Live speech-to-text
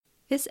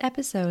This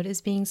episode is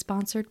being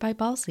sponsored by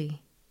Ballsy.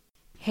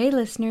 Hey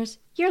listeners,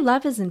 your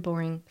love isn't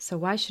boring, so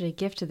why should a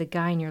gift to the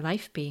guy in your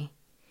life be?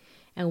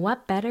 And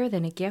what better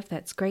than a gift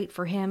that's great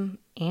for him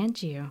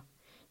and you?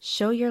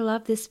 Show your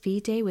love this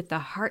V-Day with the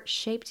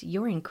heart-shaped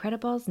Your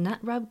Incredibles Nut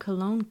Rub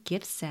Cologne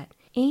gift set,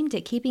 aimed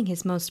at keeping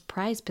his most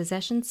prized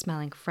possessions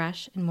smelling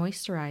fresh and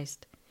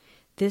moisturized.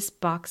 This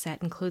box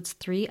set includes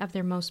 3 of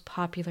their most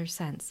popular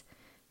scents,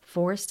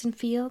 Forest and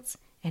Fields,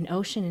 and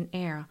Ocean and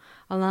Air,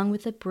 along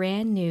with the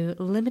brand new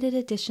limited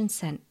edition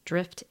scent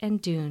Drift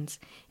and Dunes.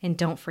 And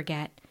don't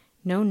forget,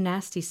 no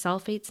nasty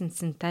sulfates and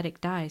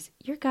synthetic dyes.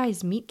 Your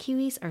guy's meat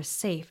kiwis are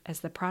safe as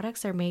the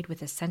products are made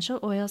with essential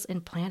oils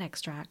and plant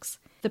extracts.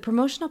 The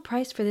promotional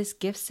price for this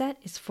gift set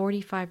is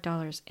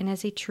 $45, and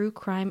as a True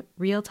Crime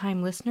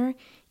real-time listener,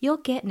 you'll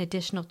get an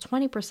additional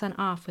 20%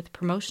 off with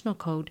promotional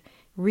code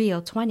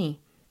REAL20.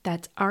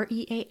 That's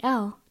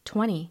REAL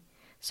 20.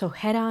 So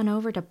head on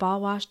over to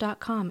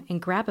ballwash.com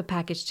and grab a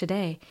package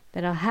today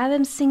that'll have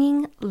him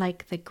singing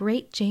like the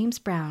great James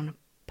Brown.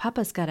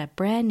 Papa's got a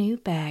brand new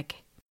bag.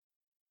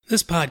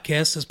 This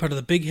podcast is part of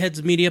the Big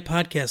Heads Media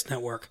Podcast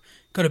Network.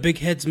 Go to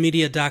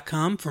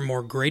bigheadsmedia.com for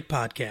more great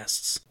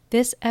podcasts.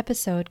 This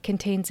episode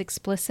contains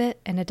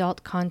explicit and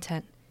adult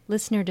content.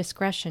 Listener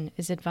discretion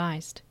is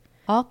advised.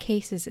 All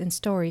cases and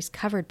stories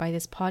covered by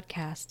this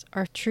podcast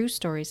are true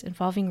stories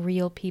involving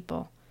real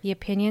people. The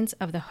opinions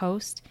of the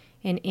host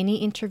and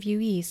any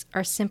interviewees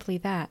are simply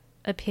that,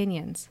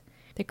 opinions.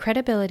 The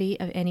credibility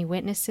of any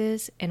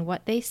witnesses and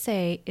what they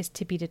say is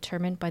to be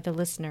determined by the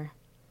listener.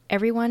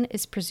 Everyone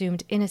is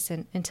presumed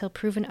innocent until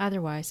proven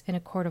otherwise in a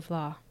court of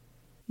law.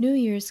 New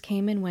Year's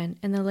came and went,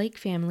 and the Lake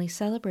family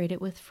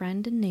celebrated with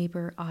friend and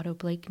neighbor Otto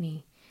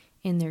Blakeney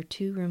in their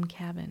 2-room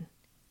cabin.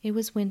 It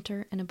was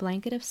winter, and a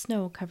blanket of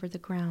snow covered the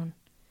ground.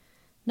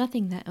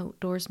 Nothing that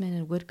outdoorsman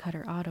and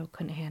woodcutter Otto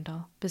couldn't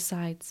handle.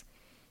 Besides,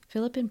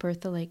 Philip and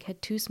Bertha Lake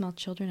had 2 small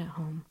children at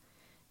home,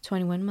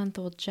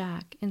 21-month-old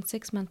Jack and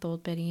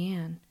 6-month-old Betty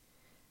Ann,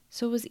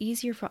 so it was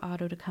easier for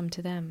Otto to come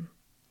to them.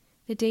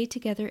 The day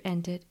together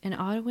ended, and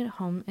Otto went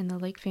home, and the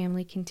Lake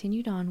family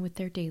continued on with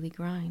their daily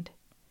grind.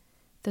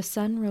 The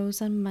sun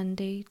rose on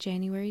Monday,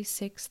 January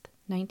 6th,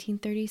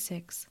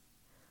 1936.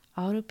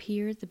 Otto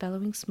peered the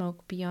bellowing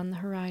smoke beyond the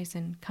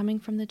horizon, coming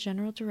from the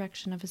general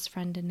direction of his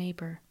friend and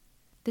neighbor.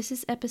 This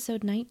is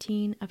episode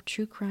 19 of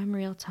True Crime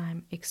Real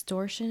Time,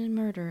 Extortion and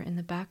Murder in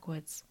the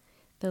Backwoods,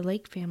 the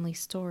Lake family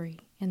story,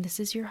 and this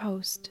is your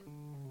host,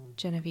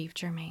 Genevieve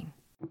Germain.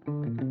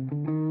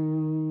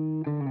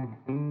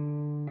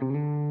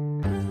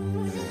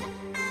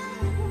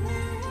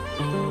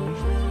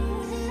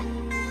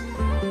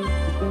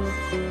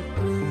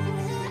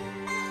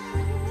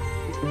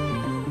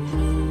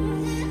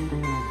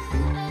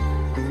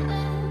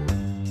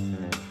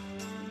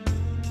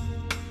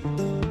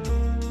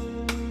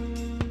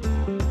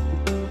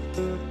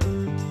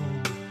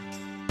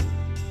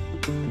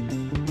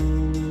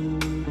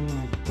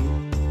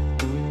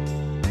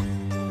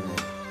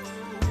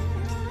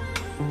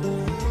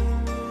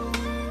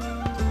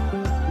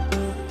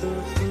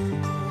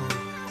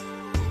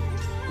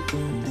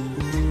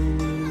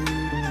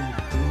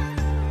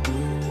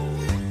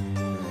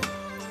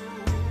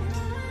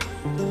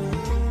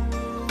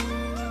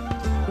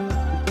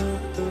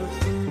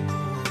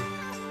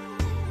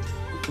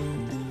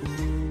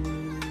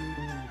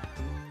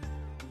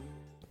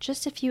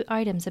 Just a few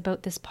items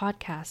about this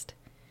podcast.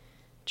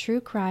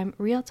 True Crime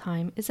Real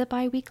Time is a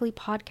bi-weekly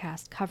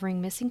podcast covering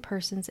missing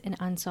persons and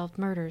unsolved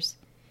murders.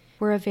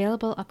 We're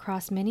available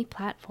across many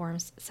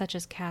platforms such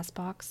as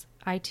Castbox,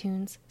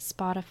 iTunes,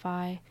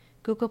 Spotify,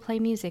 Google Play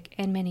Music,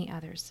 and many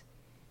others.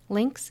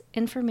 Links,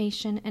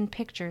 information, and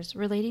pictures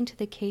relating to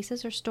the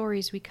cases or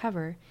stories we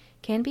cover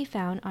can be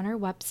found on our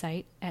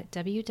website at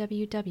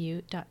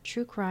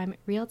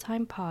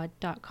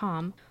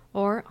www.truecrimerealtimepod.com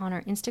or on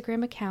our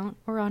Instagram account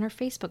or on our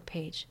Facebook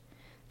page.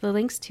 The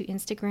links to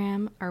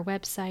Instagram, our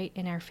website,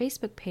 and our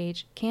Facebook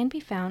page can be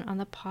found on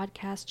the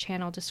podcast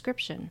channel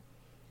description.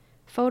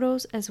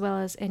 Photos, as well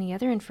as any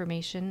other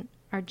information,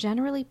 are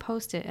generally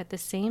posted at the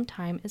same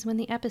time as when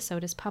the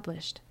episode is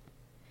published.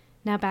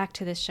 Now back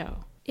to the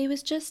show. It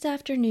was just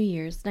after New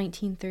Year's,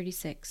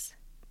 1936.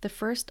 The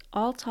first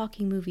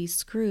all-talking movie,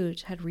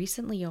 Scrooge, had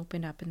recently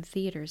opened up in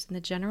theaters in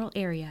the general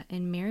area,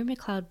 and Mary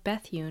McLeod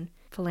Bethune,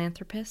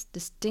 philanthropist,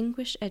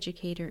 distinguished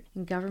educator,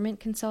 and government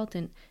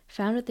consultant,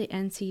 founded the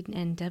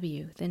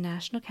NCNW, the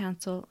National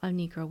Council of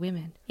Negro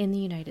Women, in the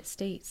United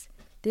States.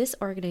 This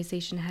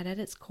organization had at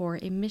its core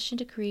a mission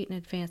to create and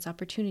advance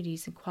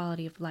opportunities and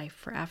quality of life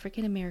for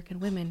African American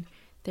women,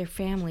 their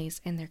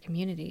families, and their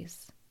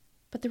communities.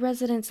 But the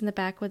residents in the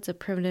backwoods of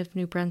primitive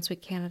New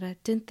Brunswick, Canada,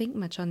 didn't think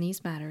much on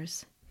these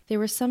matters. They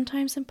were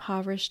sometimes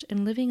impoverished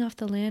and living off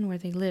the land where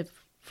they lived,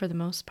 for the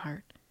most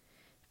part.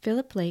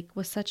 Philip Lake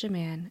was such a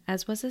man,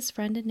 as was his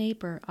friend and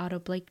neighbor Otto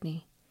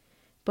Blakeney,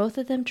 both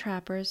of them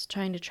trappers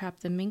trying to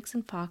trap the minks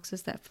and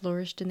foxes that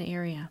flourished in the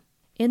area.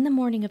 In the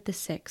morning of the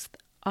 6th,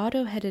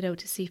 Otto headed out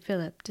to see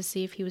Philip to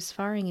see if he was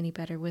faring any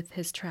better with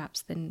his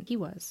traps than he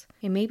was,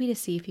 and maybe to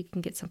see if he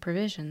can get some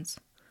provisions.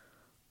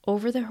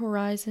 Over the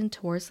horizon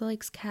towards the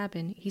lake's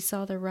cabin, he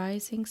saw the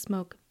rising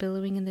smoke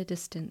billowing in the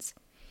distance.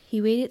 He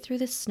waded through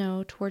the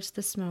snow towards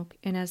the smoke,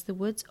 and as the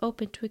woods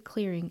opened to a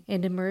clearing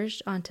and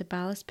emerged onto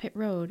Ballast Pit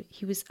Road,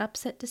 he was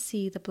upset to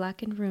see the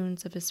blackened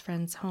ruins of his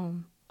friend's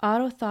home.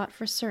 Otto thought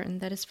for certain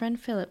that his friend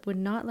Philip would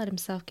not let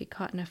himself get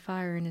caught in a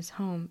fire in his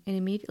home, and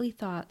immediately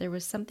thought there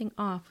was something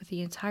off with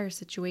the entire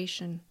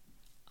situation.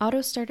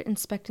 Otto started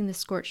inspecting the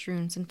scorched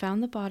ruins and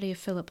found the body of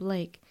Philip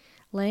Lake,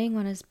 laying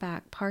on his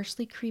back,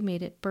 partially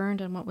cremated,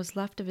 burned on what was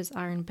left of his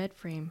iron bed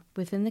frame,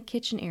 within the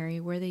kitchen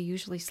area where they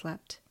usually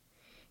slept.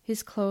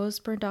 His clothes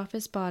burned off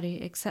his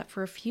body except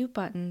for a few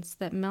buttons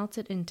that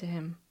melted into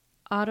him.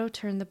 Otto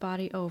turned the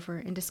body over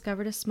and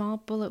discovered a small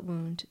bullet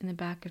wound in the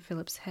back of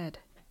Philip's head.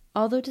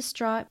 Although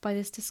distraught by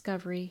this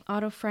discovery,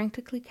 Otto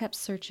frantically kept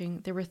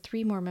searching. There were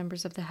 3 more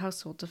members of the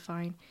household to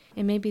find,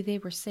 and maybe they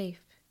were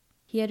safe.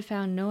 He had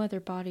found no other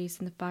bodies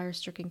in the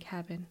fire-stricken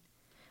cabin.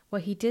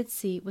 What he did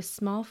see was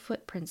small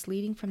footprints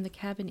leading from the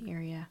cabin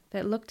area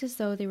that looked as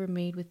though they were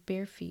made with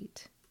bare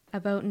feet.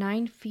 About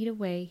 9 feet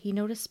away, he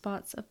noticed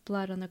spots of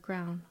blood on the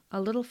ground.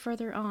 A little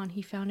further on,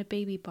 he found a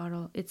baby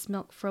bottle, its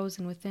milk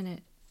frozen within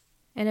it.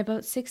 And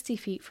about 60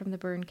 feet from the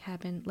burned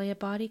cabin lay a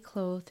body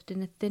clothed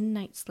in a thin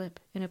night slip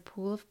in a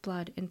pool of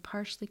blood and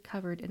partially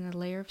covered in a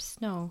layer of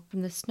snow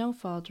from the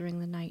snowfall during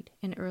the night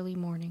and early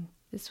morning.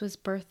 This was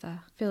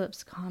Bertha,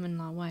 Philip's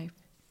common-law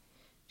wife.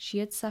 She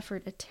had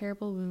suffered a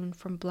terrible wound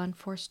from blunt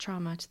force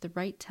trauma to the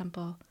right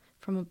temple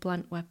from a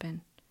blunt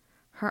weapon.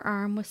 Her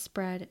arm was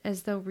spread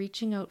as though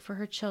reaching out for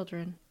her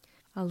children.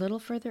 A little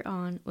further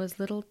on was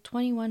little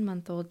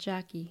 21-month-old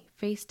Jackie,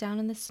 face down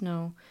in the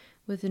snow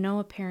with no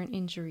apparent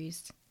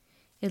injuries.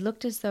 It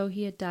looked as though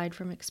he had died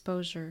from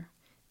exposure.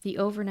 The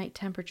overnight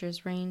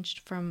temperatures ranged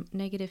from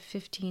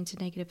 -15 to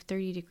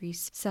 -30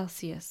 degrees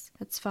Celsius.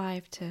 That's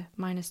 5 to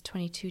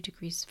 -22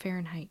 degrees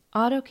Fahrenheit.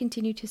 Otto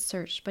continued his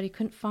search, but he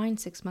couldn't find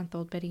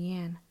 6-month-old Betty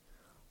Ann.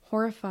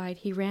 Horrified,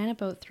 he ran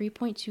about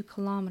 3.2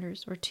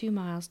 kilometers or 2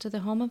 miles to the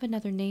home of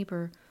another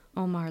neighbor,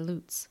 Omar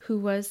Lutz, who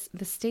was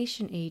the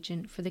station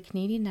agent for the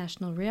Canadian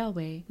National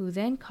Railway, who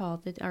then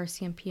called the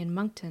RCMP in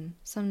Moncton,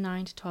 some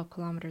 9 to 12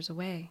 kilometers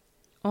away.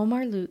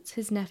 Omar Lutz,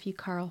 his nephew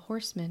Carl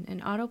Horseman,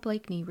 and Otto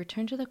Blakeney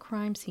returned to the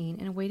crime scene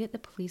and awaited the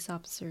police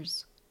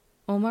officers.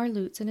 Omar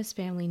Lutz and his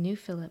family knew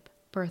Philip,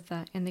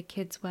 Bertha, and the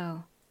kids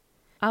well.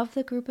 Of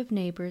the group of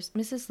neighbors,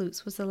 Mrs.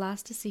 Lutz was the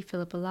last to see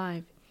Philip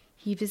alive.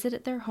 He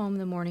visited their home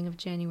the morning of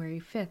January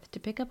 5th to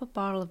pick up a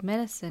bottle of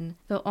medicine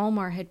that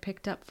Omar had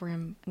picked up for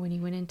him when he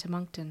went into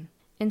Moncton.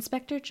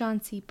 Inspector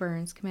John C.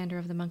 Burns, commander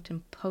of the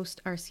Moncton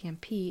Post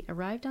RCMP,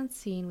 arrived on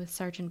scene with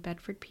Sergeant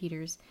Bedford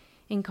Peters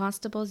and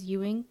Constables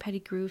Ewing,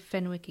 Pettigrew,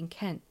 Fenwick, and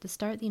Kent to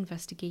start the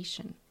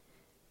investigation.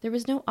 There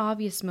was no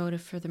obvious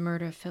motive for the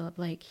murder of Philip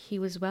Lake. He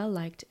was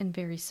well-liked and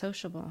very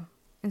sociable.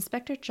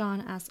 Inspector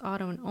John asked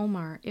Otto and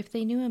Omar if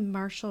they knew a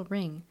Marshall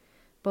Ring.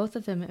 Both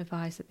of them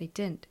advised that they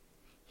didn't.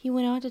 He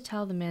went on to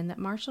tell the men that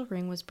Marshall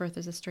Ring was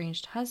Bertha's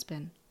estranged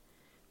husband.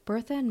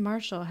 Bertha and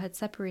Marshall had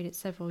separated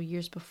several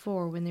years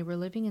before when they were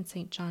living in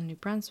St. John, New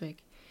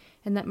Brunswick,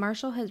 and that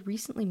Marshall had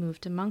recently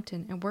moved to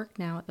Moncton and worked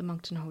now at the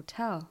Moncton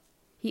Hotel.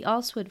 He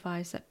also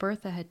advised that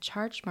Bertha had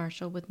charged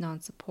Marshall with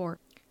non-support.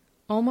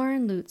 Omar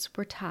and Lutz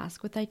were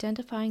tasked with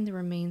identifying the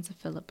remains of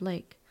Philip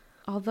Lake.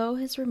 Although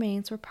his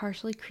remains were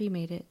partially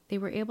cremated, they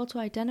were able to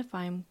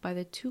identify him by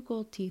the 2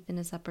 gold teeth in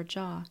his upper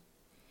jaw.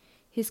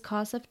 His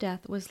cause of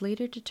death was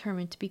later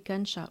determined to be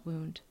gunshot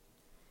wound.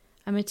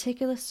 A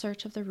meticulous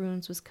search of the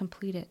ruins was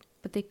completed,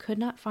 but they could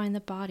not find the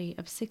body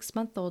of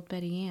 6-month-old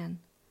Betty Ann.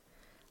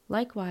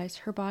 Likewise,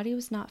 her body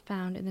was not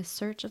found in the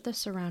search of the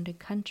surrounding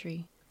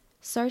country.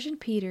 Sergeant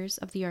Peters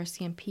of the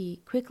RCMP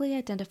quickly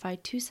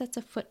identified 2 sets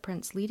of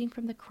footprints leading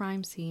from the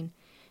crime scene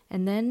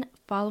and then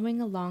following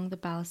along the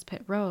Ballast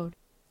Pit Road.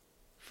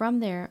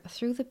 From there,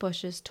 through the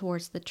bushes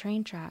towards the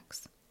train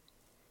tracks.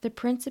 The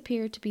prints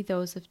appeared to be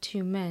those of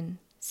 2 men.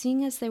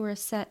 Seeing as they were a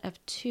set of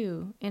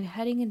 2 and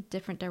heading in a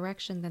different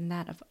direction than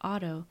that of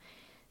Otto,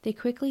 they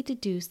quickly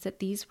deduced that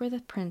these were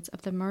the prints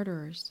of the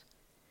murderers.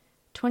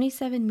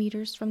 27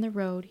 meters from the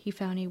road, he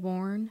found a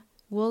worn,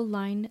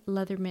 wool-lined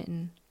leather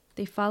mitten.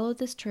 They followed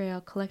this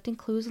trail, collecting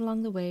clues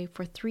along the way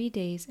for 3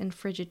 days in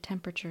frigid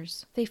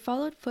temperatures. They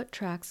followed foot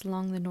tracks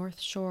along the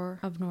north shore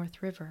of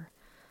North River.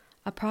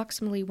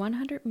 Approximately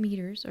 100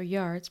 meters or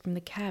yards from the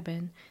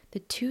cabin, the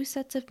 2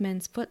 sets of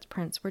men's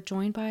footprints were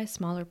joined by a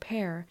smaller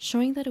pair,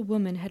 showing that a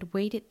woman had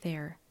waited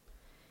there.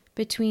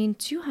 Between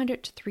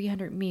 200 to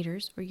 300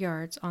 meters or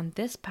yards on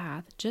this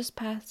path, just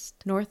past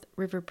North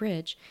River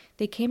Bridge,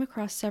 they came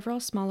across several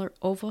smaller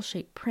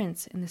oval-shaped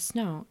prints in the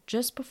snow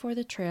just before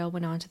the trail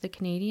went onto the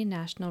Canadian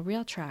National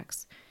Rail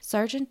tracks.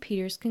 Sergeant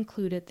Peters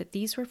concluded that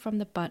these were from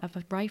the butt of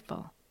a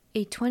rifle.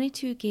 A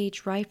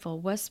 22-gauge rifle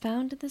was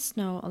found in the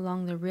snow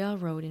along the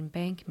railroad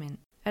embankment.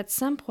 At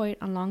some point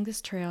along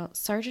this trail,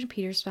 Sergeant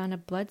Peters found a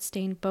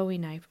blood-stained Bowie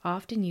knife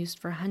often used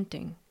for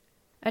hunting.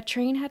 A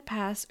train had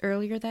passed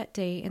earlier that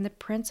day and the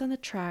prints on the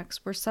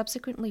tracks were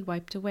subsequently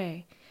wiped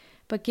away,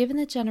 but given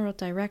the general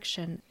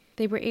direction,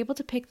 they were able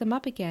to pick them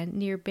up again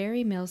near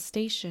Barry Mills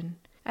Station.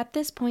 At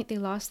this point, they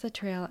lost the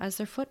trail as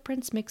their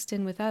footprints mixed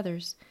in with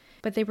others,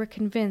 but they were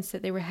convinced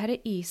that they were headed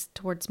east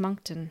towards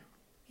Moncton.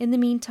 In the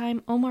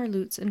meantime, Omar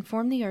Lutz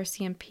informed the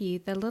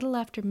RCMP that a little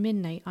after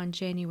midnight on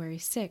January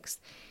 6th,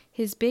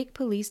 his big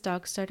police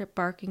dog started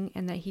barking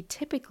and that he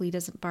typically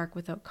doesn't bark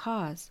without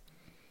cause.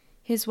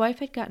 His wife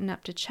had gotten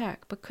up to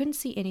check, but couldn't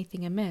see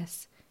anything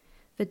amiss.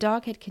 The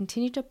dog had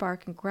continued to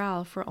bark and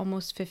growl for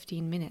almost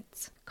 15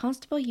 minutes.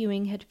 Constable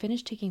Ewing had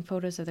finished taking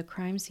photos of the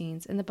crime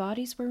scenes, and the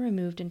bodies were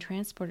removed and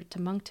transported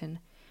to Moncton,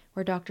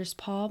 where Doctors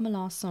Paul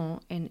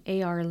Melanson and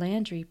A.R.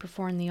 Landry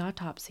performed the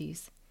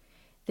autopsies.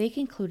 They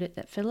concluded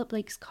that Philip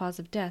Blake's cause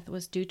of death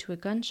was due to a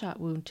gunshot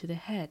wound to the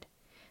head,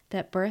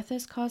 that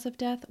Bertha's cause of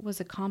death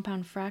was a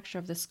compound fracture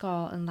of the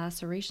skull and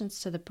lacerations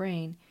to the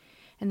brain,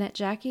 and that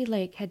Jackie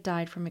Lake had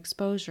died from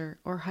exposure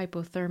or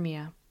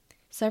hypothermia.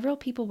 Several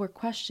people were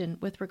questioned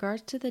with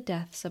regards to the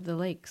deaths of the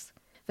Lakes.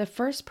 The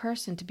first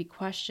person to be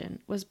questioned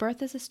was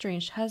Bertha's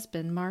estranged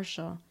husband,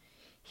 Marshall.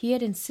 He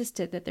had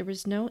insisted that there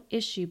was no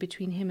issue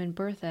between him and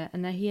Bertha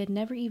and that he had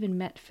never even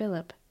met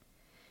Philip.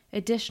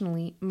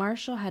 Additionally,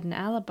 Marshall had an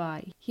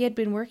alibi. He had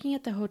been working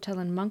at the hotel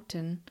in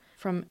Moncton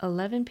from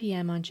 11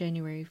 p.m. on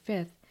January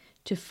 5th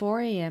to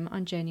 4 a.m.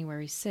 on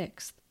January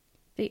 6th.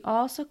 They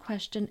also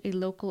questioned a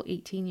local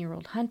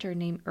 18-year-old hunter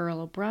named Earl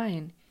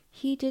O'Brien.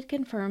 He did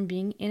confirm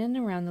being in and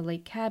around the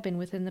lake cabin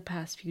within the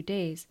past few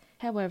days.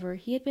 However,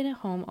 he had been at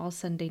home all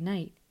Sunday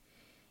night.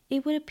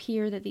 It would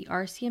appear that the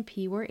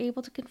RCMP were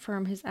able to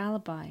confirm his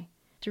alibi.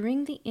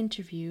 During the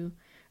interview,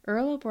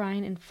 Earl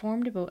O'Brien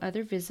informed about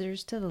other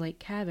visitors to the lake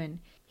cabin.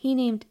 He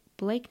named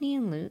Blakeney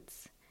and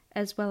Lutz,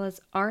 as well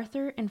as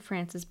Arthur and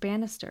Francis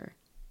Bannister.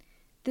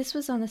 This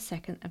was on the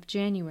 2nd of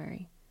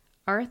January.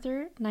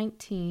 Arthur,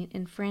 19,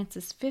 and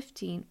Francis,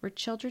 15, were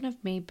children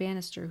of May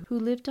Bannister, who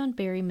lived on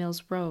Berry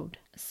Mills Road.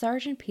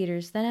 Sergeant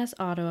Peters then asked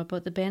Otto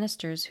about the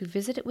Bannisters who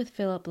visited with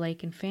Philip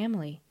Blake and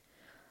family.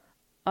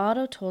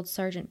 Otto told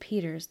Sergeant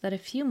Peters that a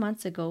few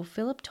months ago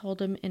Philip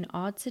told him an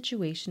odd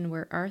situation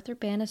where Arthur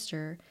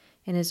Bannister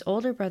and his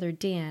older brother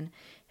Dan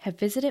had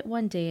visited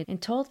one day and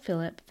told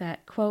Philip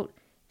that, quote,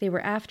 they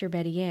were after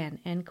Betty Ann,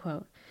 end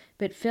quote.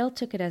 But Phil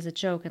took it as a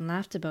joke and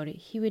laughed about it.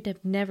 He would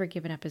have never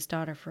given up his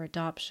daughter for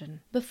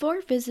adoption.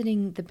 Before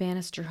visiting the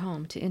Bannister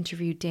home to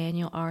interview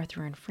Daniel,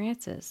 Arthur, and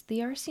Francis, the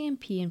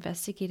RCMP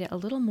investigated a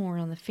little more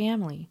on the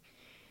family.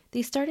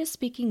 They started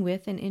speaking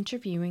with and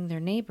interviewing their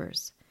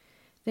neighbors.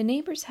 The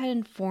neighbors had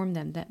informed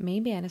them that May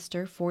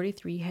Bannister,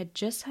 43, had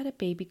just had a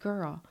baby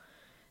girl,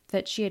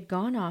 that she had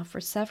gone off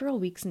for several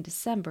weeks in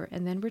December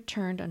and then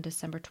returned on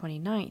December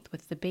 29th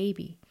with the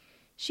baby.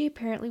 She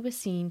apparently was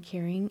seen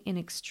carrying an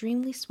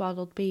extremely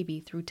swaddled baby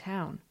through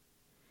town.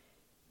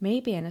 May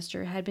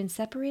Bannister had been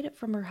separated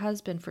from her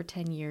husband for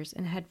 10 years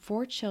and had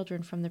 4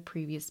 children from the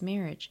previous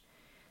marriage,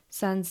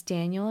 sons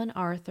Daniel and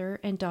Arthur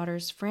and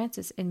daughters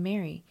Frances and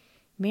Mary,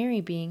 Mary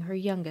being her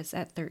youngest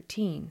at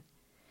 13.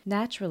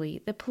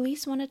 Naturally, the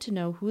police wanted to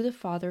know who the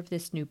father of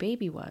this new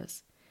baby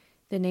was.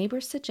 The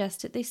neighbors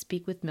suggested they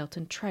speak with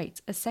Milton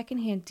Trites, a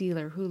second-hand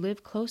dealer who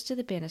lived close to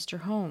the Bannister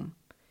home.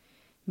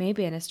 May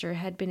Bannister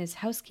had been his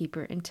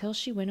housekeeper until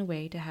she went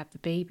away to have the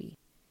baby.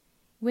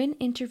 When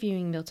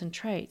interviewing Milton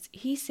Trites,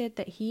 he said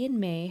that he and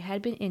May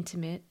had been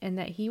intimate and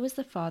that he was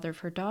the father of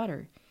her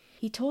daughter.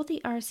 He told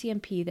the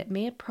RCMP that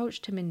May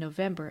approached him in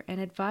November and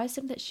advised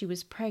him that she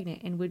was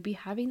pregnant and would be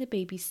having the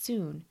baby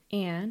soon,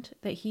 and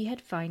that he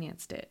had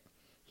financed it.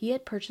 He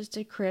had purchased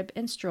a crib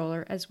and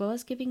stroller as well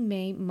as giving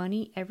May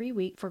money every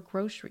week for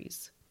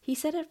groceries. He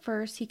said at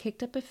first he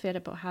kicked up a fit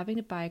about having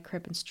to buy a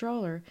crib and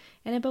stroller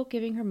and about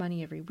giving her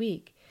money every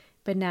week,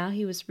 but now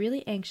he was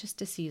really anxious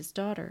to see his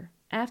daughter.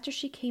 After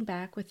she came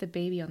back with the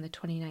baby on the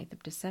 29th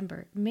of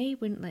December, May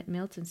wouldn't let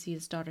Milton see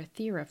his daughter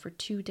Thera for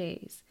 2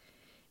 days.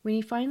 When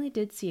he finally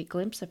did see a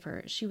glimpse of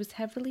her, she was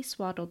heavily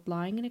swaddled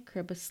lying in a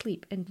crib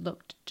asleep and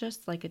looked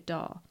just like a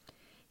doll.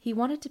 He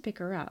wanted to pick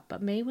her up,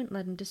 but May wouldn't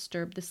let him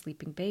disturb the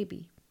sleeping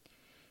baby.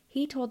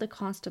 He told the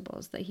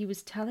constables that he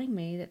was telling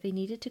May that they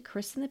needed to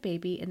christen the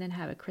baby and then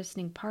have a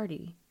christening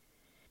party.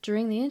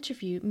 During the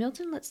interview,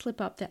 Milton let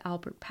slip up that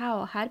Albert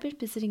Powell had been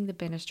visiting the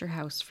Bannister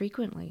house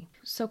frequently.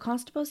 So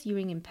Constables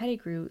Ewing and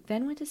Pettigrew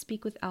then went to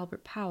speak with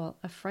Albert Powell,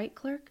 a freight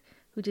clerk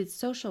who did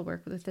social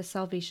work with the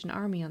Salvation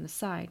Army on the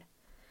side.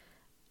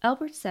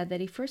 Albert said that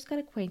he first got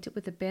acquainted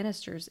with the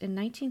Bannisters in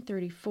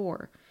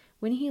 1934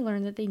 when he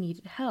learned that they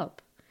needed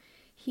help.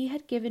 He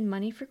had given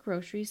money for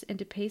groceries and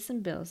to pay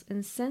some bills,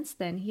 and since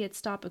then he had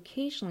stopped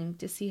occasionally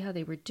to see how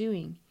they were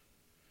doing.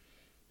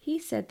 He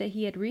said that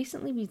he had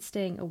recently been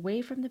staying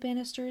away from the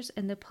Bannisters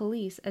and the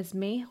police as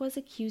May was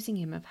accusing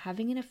him of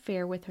having an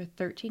affair with her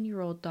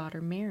 13-year-old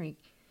daughter Mary,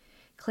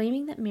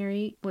 claiming that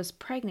Mary was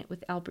pregnant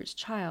with Albert's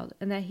child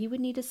and that he would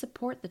need to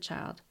support the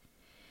child,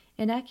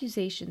 an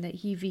accusation that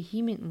he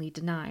vehemently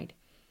denied.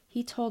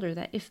 He told her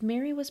that if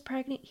Mary was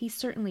pregnant, he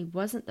certainly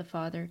wasn't the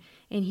father,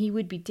 and he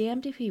would be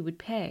damned if he would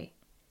pay.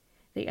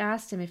 They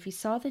asked him if he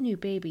saw the new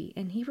baby,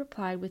 and he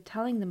replied with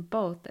telling them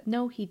both that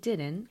no, he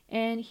didn't,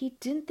 and he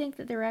didn't think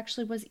that there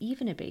actually was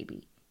even a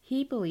baby.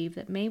 He believed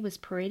that May was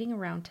parading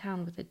around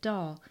town with a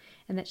doll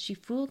and that she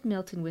fooled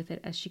Milton with it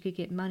as she could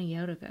get money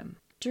out of him.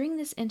 During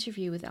this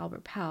interview with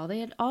Albert Powell, they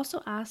had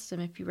also asked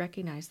him if he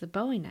recognized the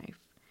Bowie knife.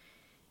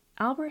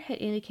 Albert had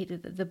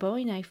indicated that the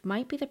Bowie knife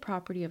might be the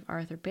property of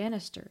Arthur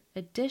Bannister.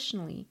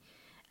 Additionally,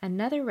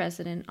 another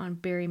resident on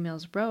Berry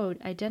Mills Road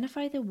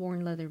identified the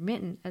worn leather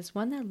mitten as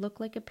one that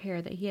looked like a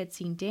pair that he had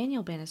seen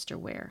Daniel Bannister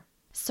wear.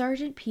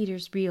 Sergeant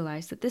Peters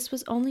realized that this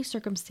was only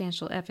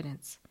circumstantial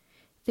evidence.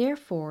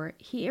 Therefore,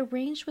 he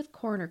arranged with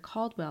Coroner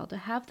Caldwell to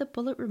have the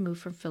bullet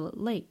removed from Philip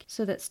Lake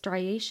so that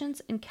striations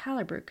and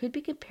caliber could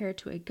be compared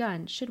to a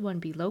gun should one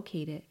be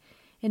located,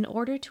 in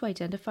order to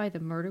identify the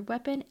murder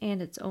weapon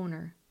and its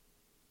owner.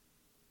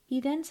 He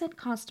then sent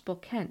Constable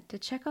Kent to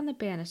check on the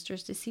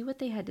Bannisters to see what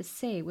they had to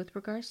say with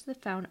regards to the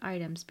found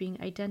items being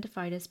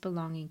identified as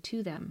belonging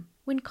to them.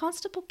 When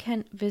Constable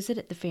Kent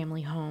visited the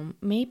family home,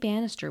 May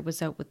Bannister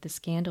was out with the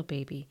scandal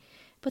baby,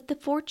 but the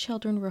 4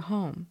 children were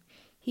home.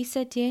 He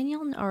said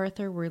Daniel and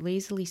Arthur were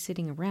lazily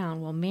sitting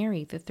around while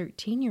Mary, the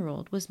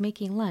 13-year-old, was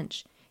making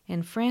lunch,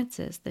 and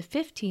Frances, the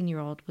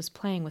 15-year-old, was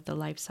playing with a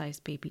life-size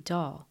baby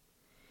doll.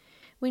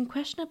 When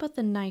questioned about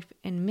the knife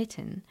and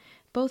mitten,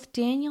 both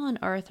Daniel and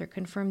Arthur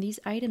confirmed these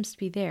items to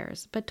be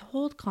theirs, but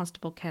told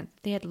Constable Kent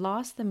that they had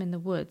lost them in the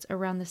woods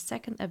around the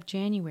 2nd of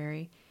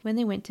January when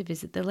they went to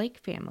visit the Lake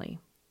family.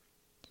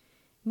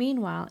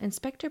 Meanwhile,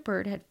 Inspector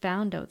Bird had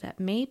found out that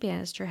May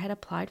Bannister had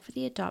applied for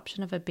the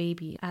adoption of a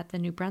baby at the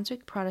New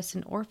Brunswick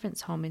Protestant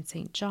Orphans' Home in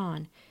St.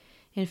 John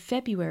in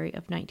February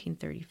of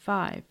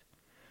 1935.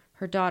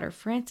 Her daughter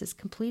Frances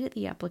completed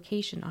the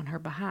application on her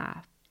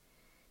behalf.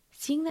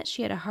 Seeing that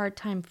she had a hard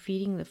time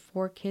feeding the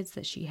 4 kids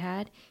that she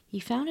had, he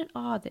found it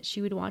odd that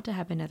she would want to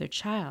have another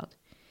child.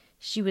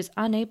 She was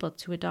unable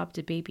to adopt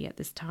a baby at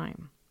this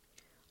time.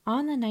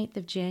 On the 9th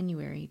of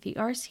January, the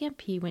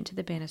RCMP went to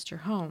the Bannister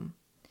home.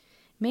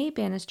 May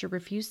Bannister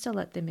refused to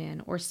let them in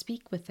or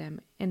speak with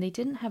them, and they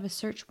didn't have a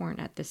search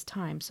warrant at this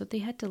time, so they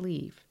had to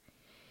leave.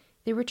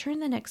 They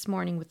returned the next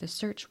morning with a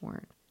search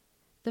warrant.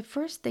 The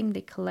first thing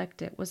they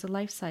collected was a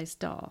life-size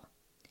doll.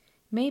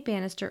 May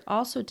Bannister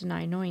also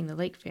denied knowing the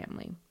Lake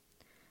family.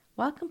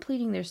 While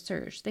completing their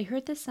search, they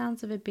heard the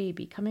sounds of a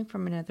baby coming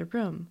from another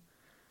room.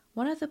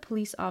 One of the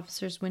police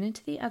officers went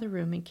into the other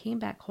room and came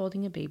back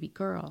holding a baby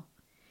girl.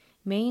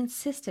 May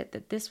insisted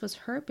that this was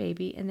her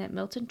baby and that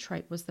Milton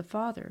Tripe was the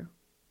father.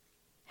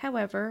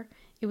 However,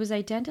 it was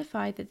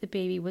identified that the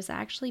baby was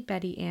actually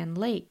Betty Ann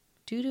Lake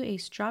due to a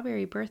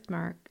strawberry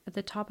birthmark at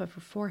the top of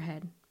her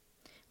forehead,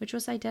 which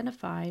was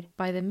identified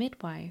by the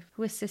midwife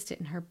who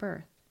assisted in her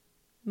birth.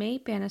 May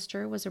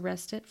Bannister was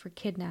arrested for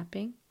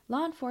kidnapping.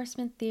 Law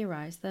enforcement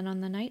theorized that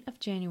on the night of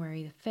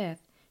January the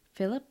 5th,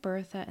 Philip,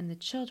 Bertha, and the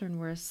children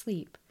were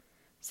asleep.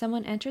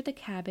 Someone entered the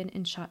cabin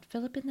and shot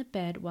Philip in the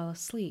bed while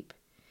asleep.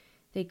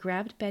 They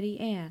grabbed Betty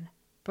Ann.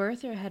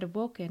 Bertha had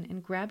awoken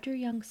and grabbed her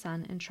young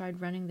son and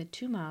tried running the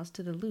 2 miles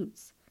to the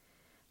Lutz.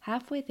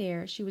 Halfway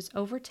there, she was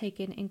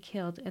overtaken and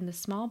killed, and the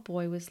small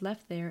boy was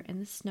left there in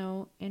the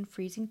snow and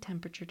freezing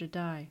temperature to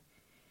die.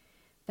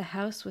 The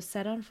house was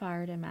set on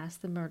fire to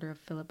mask the murder of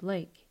Philip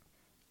Lake.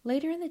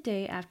 Later in the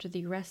day after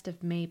the arrest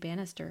of May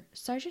Bannister,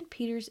 Sergeant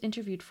Peters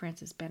interviewed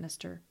Frances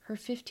Bannister, her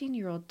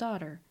 15-year-old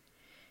daughter.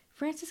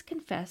 Frances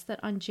confessed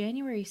that on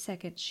January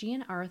 2nd, she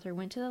and Arthur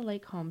went to the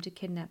Lake home to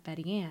kidnap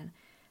Betty Ann,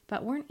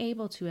 but weren't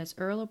able to as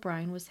Earl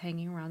O'Brien was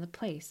hanging around the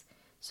place,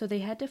 so they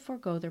had to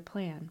forego their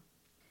plan.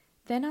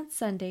 Then on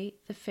Sunday,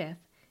 the 5th,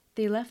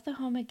 they left the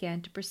home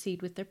again to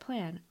proceed with their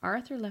plan.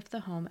 Arthur left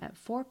the home at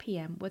 4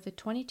 p.m. with a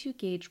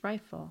 22-gauge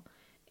rifle,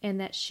 and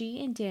that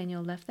she and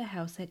Daniel left the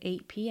house at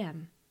 8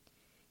 p.m.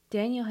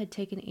 Daniel had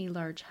taken a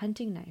large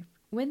hunting knife.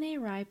 When they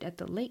arrived at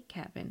the Lake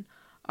cabin,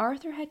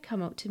 Arthur had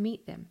come out to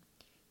meet them.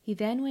 He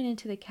then went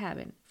into the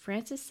cabin.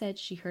 Frances said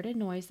she heard a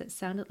noise that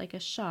sounded like a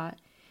shot,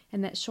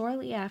 and that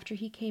shortly after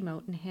he came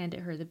out and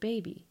handed her the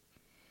baby.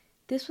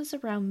 This was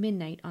around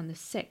midnight on the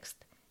 6th.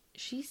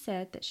 She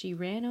said that she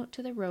ran out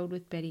to the road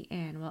with Betty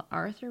Ann, while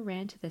Arthur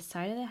ran to the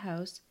side of the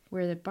house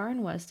where the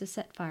barn was to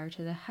set fire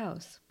to the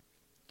house.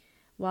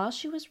 While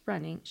she was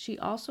running, she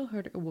also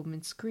heard a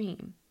woman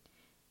scream.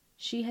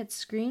 She had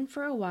screamed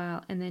for a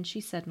while, and then she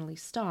suddenly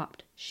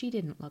stopped. She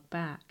didn't look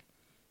back.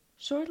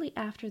 Shortly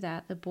after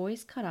that, the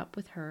boys caught up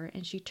with her,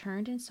 and she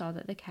turned and saw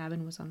that the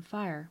cabin was on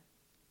fire.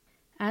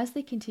 As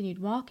they continued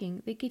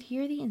walking, they could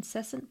hear the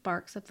incessant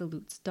barks of the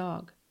Lutz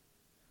dog.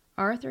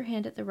 Arthur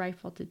handed the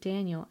rifle to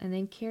Daniel and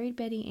then carried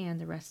Betty Ann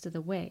the rest of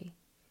the way.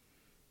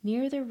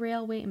 Near the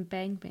railway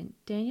embankment,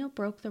 Daniel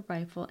broke the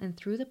rifle and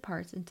threw the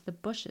parts into the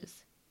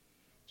bushes.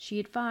 She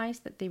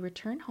advised that they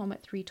return home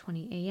at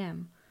 3:20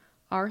 a.m.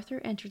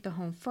 Arthur entered the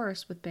home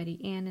first with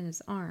Betty Ann in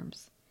his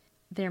arms.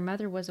 Their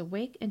mother was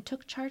awake and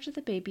took charge of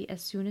the baby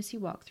as soon as he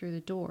walked through the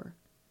door.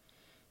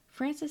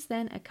 Frances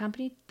then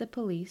accompanied the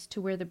police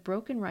to where the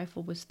broken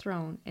rifle was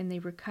thrown, and they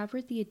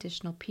recovered the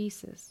additional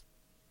pieces.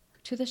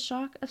 To the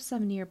shock of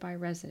some nearby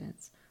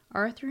residents,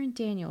 Arthur and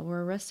Daniel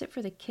were arrested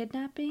for the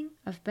kidnapping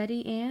of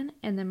Betty Ann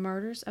and the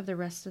murders of the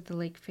rest of the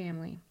Lake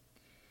family.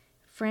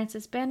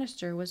 Frances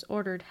Bannister was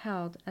ordered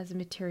held as a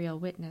material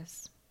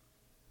witness.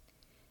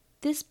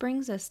 This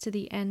brings us to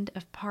the end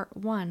of part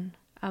 1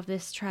 of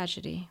this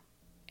tragedy.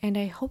 And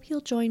I hope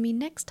you'll join me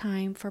next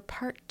time for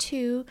part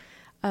 2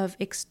 of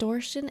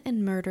Extortion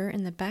and Murder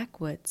in the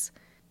Backwoods.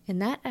 In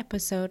that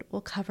episode,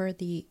 we'll cover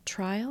the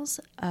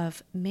trials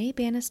of May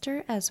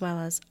Bannister as well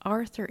as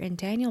Arthur and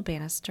Daniel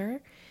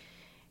Bannister,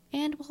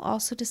 and we'll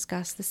also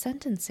discuss the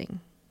sentencing.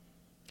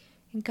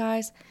 And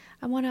guys,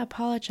 I want to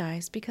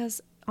apologize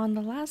because on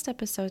the last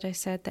episode I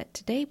said that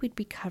today we'd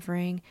be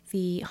covering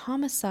the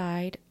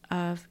homicide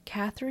of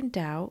Catherine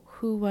Dow,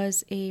 who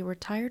was a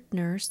retired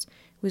nurse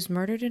who was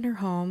murdered in her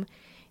home,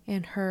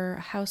 and her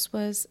house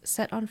was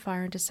set on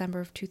fire in December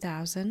of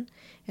 2000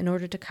 in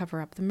order to cover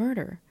up the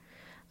murder.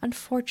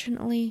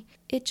 Unfortunately,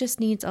 it just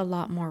needs a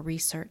lot more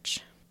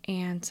research,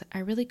 and I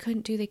really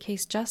couldn't do the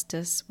case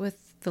justice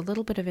with the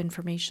little bit of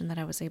information that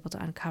I was able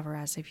to uncover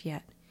as of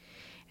yet,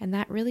 and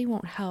that really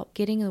won't help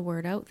getting the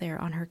word out there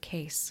on her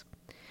case.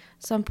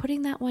 So I'm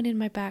putting that one in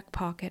my back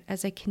pocket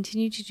as I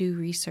continue to do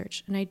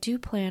research, and I do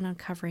plan on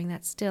covering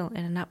that still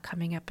in an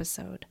upcoming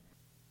episode.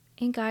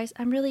 And guys,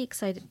 I'm really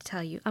excited to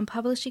tell you I'm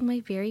publishing my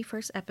very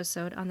first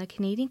episode on the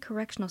Canadian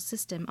correctional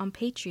system on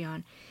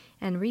Patreon,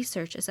 and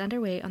research is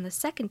underway on the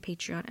second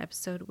Patreon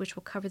episode, which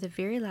will cover the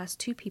very last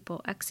 2 people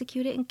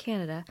executed in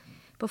Canada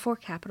before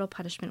capital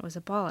punishment was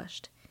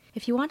abolished.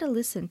 If you want to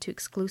listen to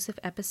exclusive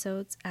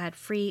episodes,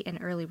 ad-free, and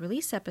early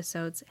release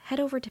episodes, head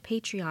over to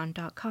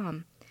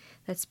patreon.com.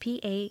 That's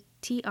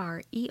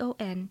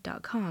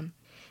patreon.com.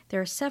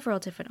 There are several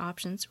different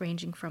options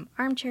ranging from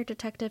armchair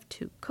detective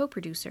to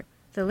co-producer.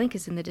 The link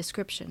is in the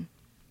description.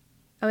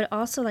 I would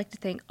also like to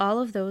thank all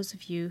of those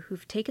of you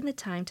who've taken the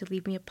time to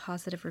leave me a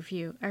positive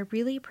review. I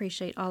really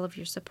appreciate all of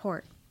your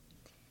support.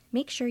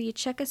 Make sure you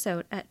check us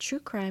out at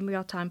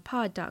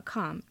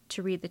truecrimerealtimepod.com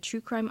to read the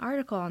true crime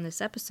article on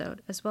this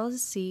episode, as well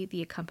as see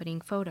the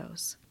accompanying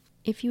photos.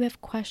 If you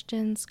have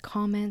questions,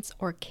 comments,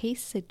 or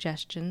case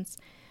suggestions,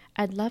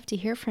 I'd love to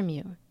hear from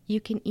you.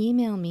 You can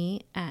email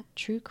me at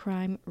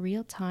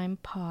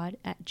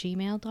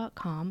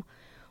truecrimerealtimepod@gmail.com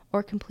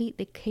or complete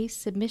the case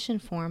submission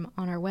form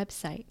on our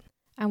website.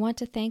 I want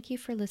to thank you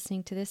for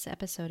listening to this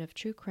episode of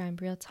True Crime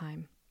Real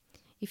Time.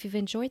 If you've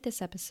enjoyed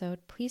this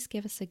episode, please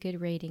give us a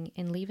good rating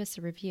and leave us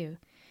a review.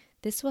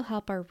 This will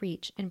help our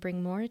reach and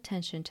bring more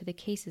attention to the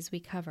cases we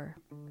cover.